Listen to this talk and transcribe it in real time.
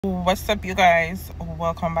What's up, you guys?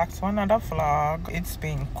 Welcome back to another vlog. It's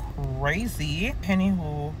been crazy.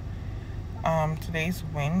 Anywho, today's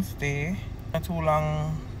Wednesday. Not too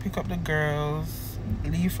long. Pick up the girls,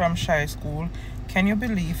 leave from Shy School. Can you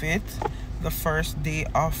believe it? The first day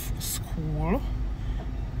of school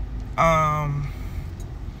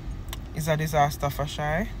is a disaster for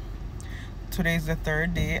Shy. Today's the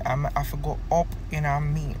third day. I have to go up in a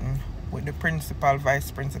meeting with the principal, vice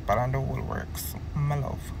principal, and the whole works. My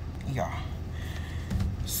love. Yeah.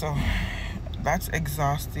 So that's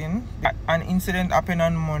exhausting. An incident happened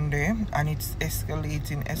on Monday and it's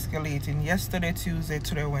escalating. Yesterday, Tuesday,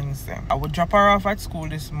 today, Wednesday. I would drop her off at school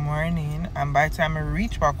this morning, and by the time I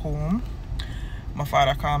reach back home, my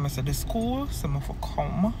father called me and said the school, so I have to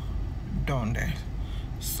come down there.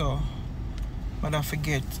 So but I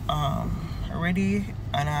forget ready,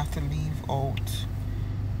 and I have to leave out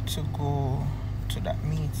to go to that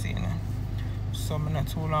meeting. So I'm not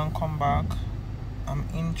too long come back. I'm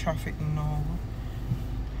in traffic now,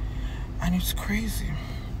 and it's crazy.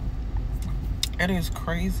 It is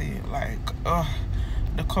crazy. Like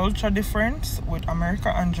the culture difference with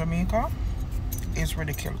America and Jamaica is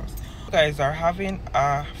ridiculous. You guys are having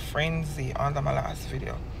a frenzy under my last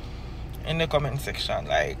video in the comment section.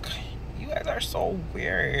 Like, you guys are so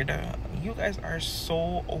weird. You guys are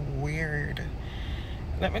so weird.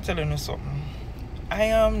 Let me tell you something. I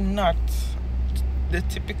am not the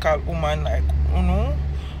typical woman like Uno,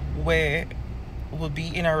 where we'll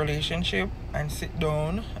be in a relationship and sit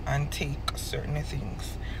down and take certain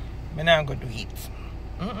things. I'm not gonna do it.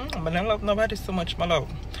 I don't love nobody so much, my love.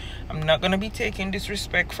 I'm not gonna be taking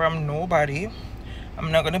disrespect from nobody. I'm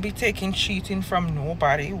not gonna be taking cheating from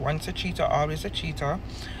nobody. Once a cheater, always a cheater.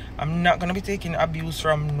 I'm not gonna be taking abuse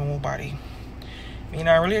from nobody. In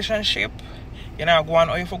a relationship, you're not going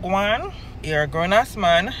or if you go on, you're a grown-ass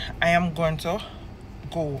man. I am going to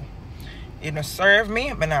go. You don't serve me,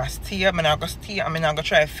 I'm not stay, I'm not gonna stay, I'm not gonna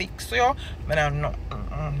try to fix you. I'm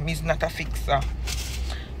not a fixer.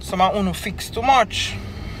 Some of you fix too much.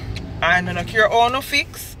 And I don't care how you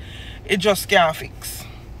fix, it just can't fix.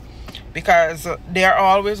 Because they are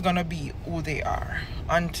always gonna be who they are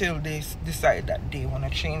until they decide that they wanna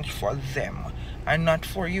change for them and not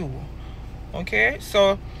for you. Okay?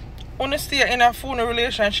 So when you stay in a phone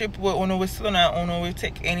relationship where you will still not will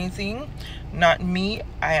take anything, not me.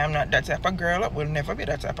 I am not that type of girl. Will never be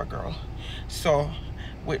that type of girl. So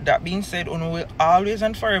with that being said, you will always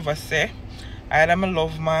and forever say, I am a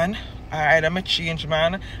love man, I am a change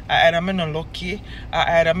man, I am not lucky,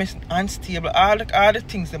 I am unstable, all the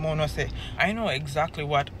things they want to say. I know exactly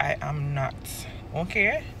what I am not.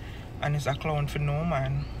 Okay? And it's a clown for no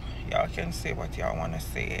man. Y'all can say what y'all want to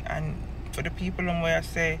say. And for the people where I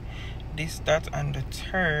say this, that, and the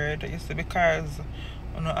third, it's because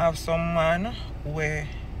you know have some man where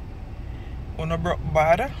you know broke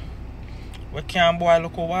bad, we can't boil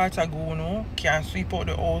local water good, no, can't sweep out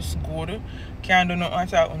the house good, can't do nothing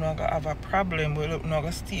at all, you know have a problem, but you know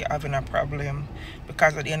stay having a problem.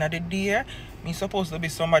 Because at the end of the day, me supposed to be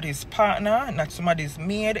somebody's partner, not somebody's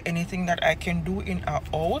maid. Anything that I can do in a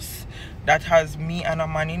house that has me and a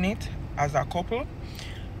man in it as a couple,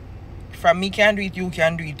 from me can do it, you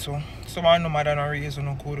can do it too. Someone no matter no reason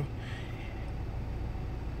no good.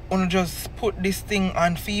 You just put this thing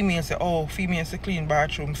on females, say, oh, females to clean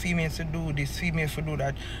bathroom, females to do this, females to do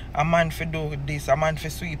that, a man for do this, a man for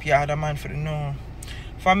sweep yard, a man for the no.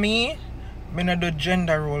 For me, I don't do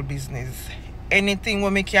gender role business. Anything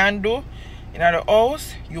what me can do in the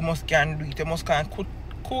house, you must can do it. You must can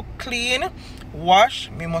cook, clean,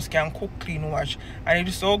 wash. Me must can cook, clean, wash. And it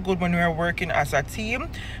is so good when we are working as a team.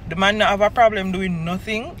 The man not have a problem doing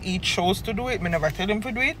nothing. He chose to do it. Me never tell him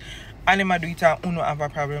to do it. And him do it and uno have a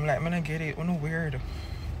problem. Like, me not get it. Uno weird.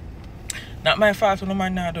 Not my fault. Uno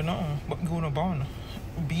man not do nothing. But go no born.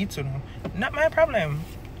 Beat uno. Not my problem.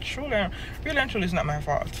 Truly, really and truly, it's not my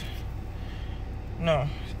fault. No,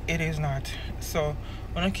 it is not. So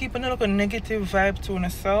when I keep a little negative vibe to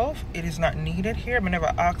myself, it is not needed here. I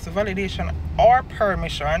never ask validation or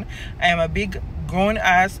permission. I am a big grown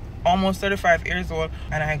ass, almost 35 years old,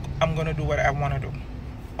 and I'm gonna do what I wanna do.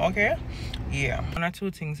 Okay? Yeah. One or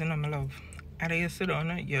two things, you know, my love. Either you sit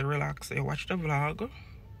down, you relax, you watch the vlog,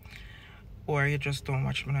 or you just don't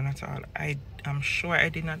watch me at all. I'm sure I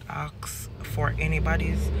did not ask for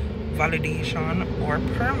anybody's validation or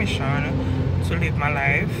permission to live my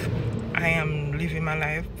life. I am living my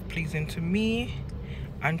life pleasing to me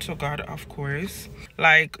and to God, of course.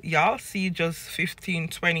 Like, y'all see just 15,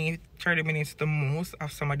 20, 30 minutes the most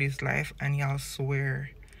of somebody's life, and y'all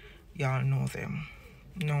swear y'all know them.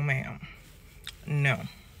 No, ma'am. No.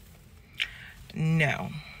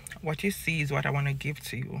 What you see is what I want to give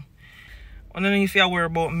to you. I don't know if you worry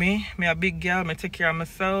about me. Me a big girl, me take care of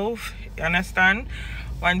myself. You understand?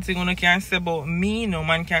 One thing you can say about me, no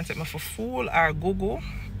man can take me for fool or go-go.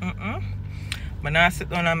 But now I sit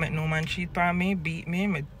down and make no man cheat on me, beat me.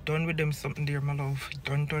 Me done with them something there, my love.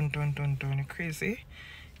 Done. Crazy.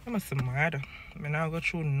 You must be mad. I now go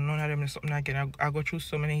through none of them something again. I go through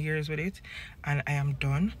so many years with it and I am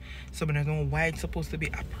done. So I don't know why it's supposed to be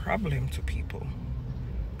a problem to people.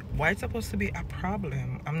 Why it's supposed to be a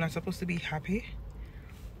problem? I'm not supposed to be happy.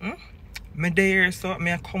 Me there, so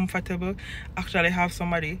me comfortable. Actually have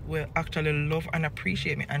somebody who actually love and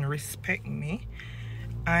appreciate me and respect me.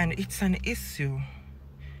 And it's an issue.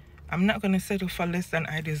 I'm not gonna settle for less than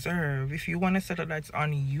I deserve. If you wanna settle, that's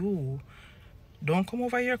on you. Don't come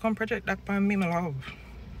over here, come project that on me, my love.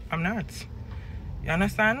 I'm not. You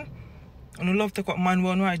understand? I don't love to take up man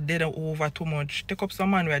who I did over too much. Take up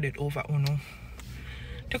some man who I did over uno.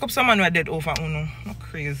 Take up some man who I did over uno. Not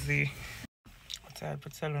crazy. I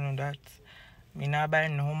put telling you that. Me not buy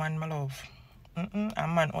no man, my love. A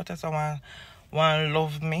man out of someone want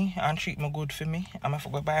love me and treat me good for me. I'm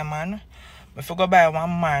going to buy a man. I forgot buy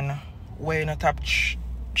one man where not tap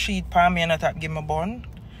cheat on me and not tap give me bun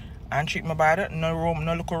and treat me bad. No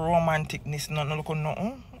look romanticness, no look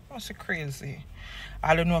nothing. That's crazy.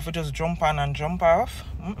 I don't know if I just jump on and jump off.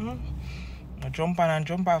 Jump on and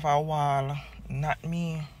jump off a wall. Not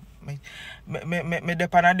me. Me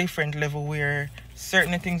dep on a different level where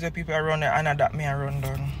certain things that people around there and that me around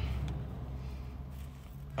done.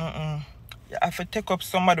 You have to take up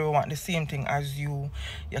somebody who want the same thing as you.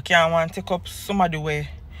 You can't want to take up somebody who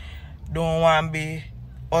don't want to be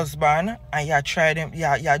husband and you try them, you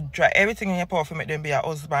try everything in your power to make them be a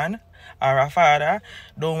husband or a father,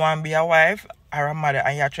 don't want to be a wife or a mother,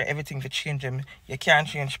 and you try everything to change them. You can't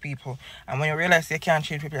change people. And when you realize you can't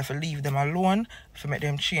change people, you have to leave them alone to make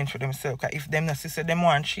them change for themselves. Because if them necessarily them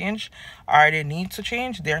want to change or they need to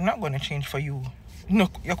change, they're not going to change for you. No,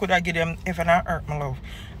 you could have given them heaven and earth, my love.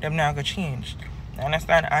 Them not going to change. You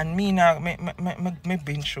understand? And me now, me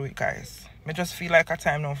been through it, guys. I just feel like a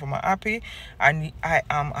time now for my happy, and I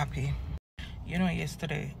am happy. You know,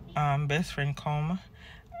 yesterday, best friend come,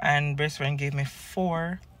 and best friend gave me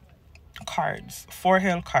 4 cards, 4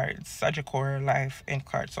 hell cards, Sagicor life end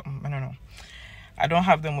cards, something, I don't know. I don't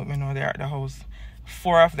have them with me now, they're at the house.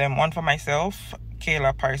 4 of them, one for myself,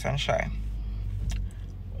 Kayla, Paris, and Shy.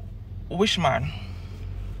 Wish man,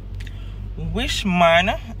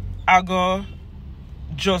 I go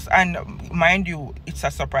just, and mind you, it's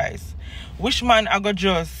a surprise. Wish man, I go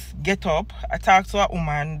just get up, I talk to a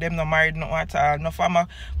woman, them not married, no at all, no formal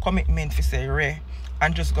commitment for say Ray,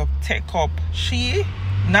 and just go take up she,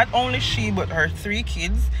 not only she, but her 3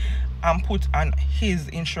 kids, and put on his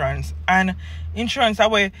insurance. And insurance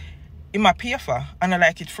that way, he might pay for, and I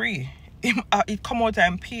like it free. It come out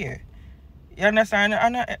and pay. You understand?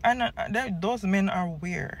 And those men are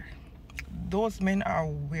weird. Those men are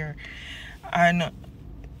weird. And I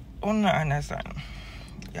don't understand.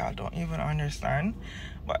 Y'all don't even understand.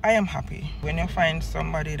 But I am happy. When you find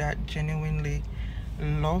somebody that genuinely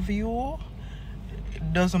love you,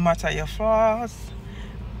 doesn't matter your flaws,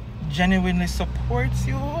 genuinely supports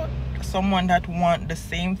you, someone that want the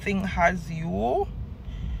same thing as you,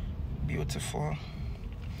 beautiful.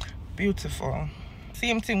 Beautiful.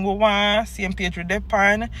 Same thing we want, same page with the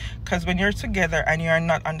pan, because when you're together and you're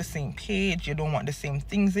not on the same page, you don't want the same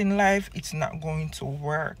things in life, it's not going to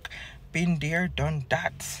work. Been there, done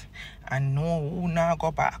that, and no, now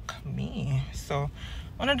go back. Me. So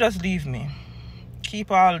wanna just leave me. Keep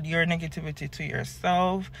all your negativity to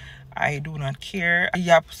yourself. I do not care. A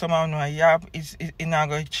yap, somehow no a yap, it's not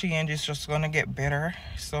gonna change, it's just gonna get better.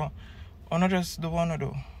 So wanna just do what I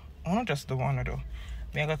do.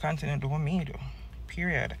 Me gonna continue doing me though.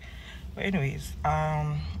 Period. But anyways,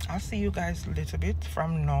 I'll see you guys a little bit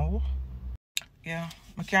from now. Yeah,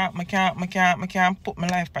 I can't put my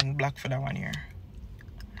life on black for that 1 year.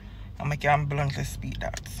 And I can't bluntly speak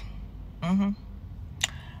that.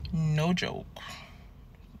 No joke.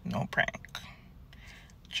 No prank.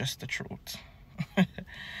 Just the truth.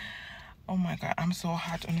 Oh my god, I'm so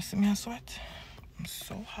hot. When you see me I sweat? I'm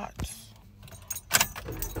so hot.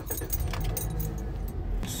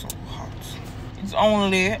 So hot. It's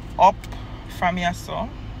only up from here, so.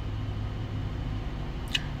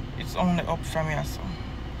 It's only up from here, so.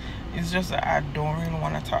 It's just that I don't really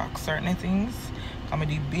want to talk certain things. I'm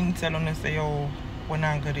been telling them, say, yo, we're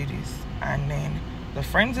not good at this. And then the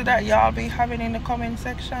friends that y'all be having in the comment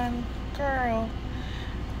section, girl,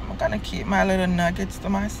 I'm gonna keep my little nuggets to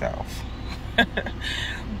myself.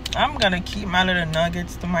 I'm gonna keep my little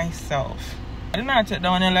nuggets to myself. I did not take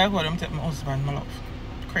down your like how them take my husband, my love.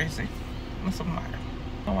 crazy. I'm so mad.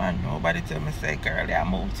 I want nobody tell me, say, girl, you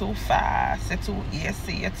move too fast, you're too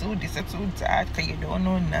easy, you're too this, you're too that, because you don't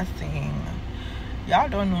know nothing. Y'all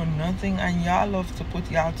don't know nothing, and y'all love to put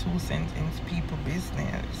y'all 2 cents into people's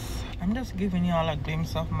business. I'm just giving y'all a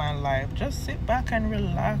glimpse of my life. Just sit back and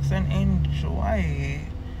relax and enjoy.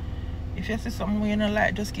 If you see something you don't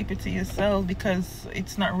like, just keep it to yourself, because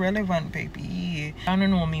it's not relevant, baby. I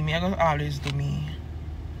don't know me, I gotta always do me.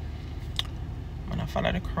 When I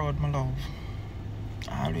follow the crowd, my love.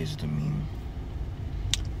 I always do me.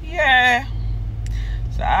 Yeah.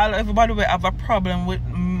 So everybody will have a problem with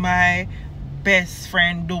my best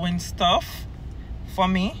friend doing stuff for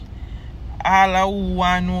me. All I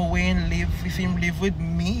want to know when live, if him live with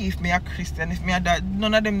me, if me a Christian, if me a that,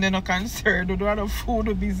 none of them they not concerned. They don't have food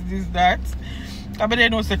or business that. But they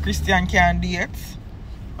know say Christian can date.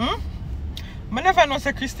 I never know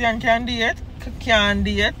say Christian can date.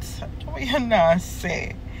 What you not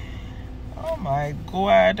say? Oh my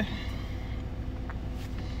God.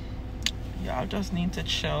 Y'all just need to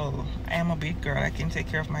chill. I am a big girl. I can take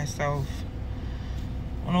care of myself.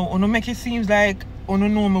 You make it seems like you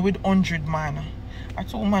know me with 100 man. I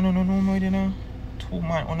 2 man you know me with, you know. 2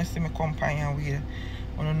 man you see me companion with.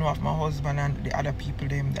 You know of my husband and the other people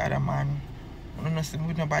them, the other man. You know see me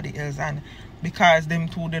with nobody else, and because them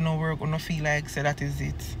 2 they no work, you feel like say that is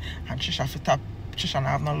it. And Trisha for top, Trisha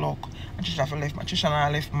have no luck. And Trisha for left man. Trisha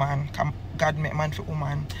not left man. God make man for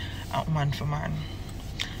woman and woman for man.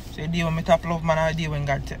 So the day when I top love man, or the day when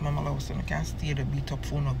God take my love, so I can stay the beat up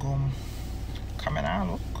for no gum. Come in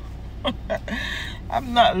and look.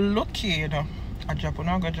 I'm not lucky, you know. I drop on,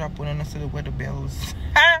 I go drop on and I see the weather bells.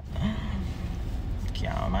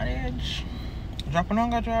 Can't manage. Drop on, I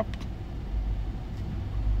go drop.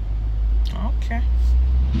 Okay.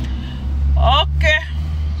 Okay.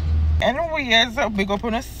 Anyways, big up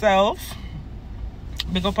on yourself.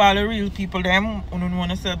 Big up all the real people them who don't want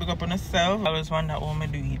to say big up on yourself. I always wonder how I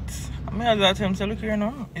do it. I mean, as I tell him, say, look here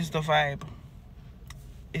now, it's the vibe.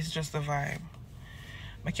 It's just the vibe.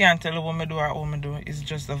 I can't tell you what I do or how I do. It's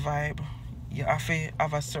just the vibe. You have to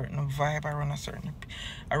have a certain vibe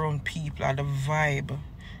around people, or the vibe.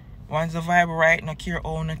 Once the vibe right, no care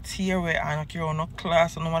how no tear away, and no care how no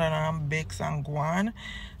class, no matter how bakes and go on,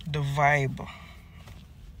 the vibe.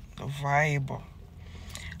 The vibe.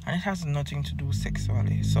 And it has nothing to do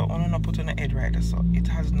sexually. So I'm not put on the head right, so it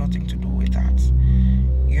has nothing to do with that.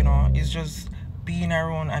 You know, it's just being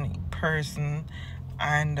around a person,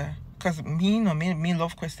 and because me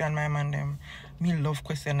love question my man them. Me love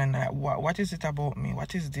question and what is it about me?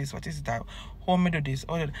 What is this? What is that? How me do this?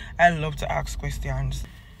 I love to ask questions.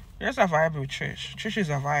 There's a vibe with Trish. Trish is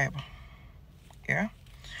a vibe. Yeah?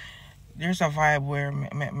 There's a vibe where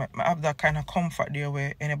I have that kind of comfort there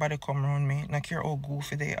where anybody come around me, not care how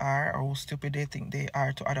goofy they are or how stupid they think they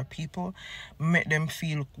are to other people, make them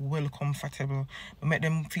feel well comfortable. Make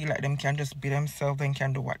them feel like them can just be themselves, they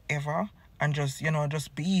can do whatever. And just, you know,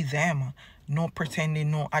 just be them. No pretending,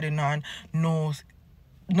 no adding on, no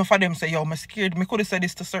for them say, yo, I'm scared. Me could have said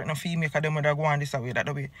this to certain female because them would have gone this way,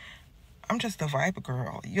 that way. I'm just the vibe,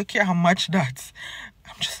 girl. You care how much that's.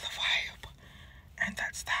 I'm just the vibe. And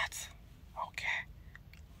that's that. Okay.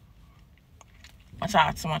 I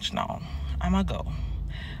talk too much now. I'ma go.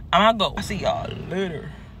 I'll see y'all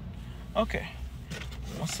later. Okay.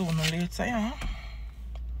 I'll see you later, yeah.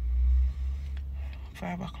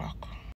 5 o'clock.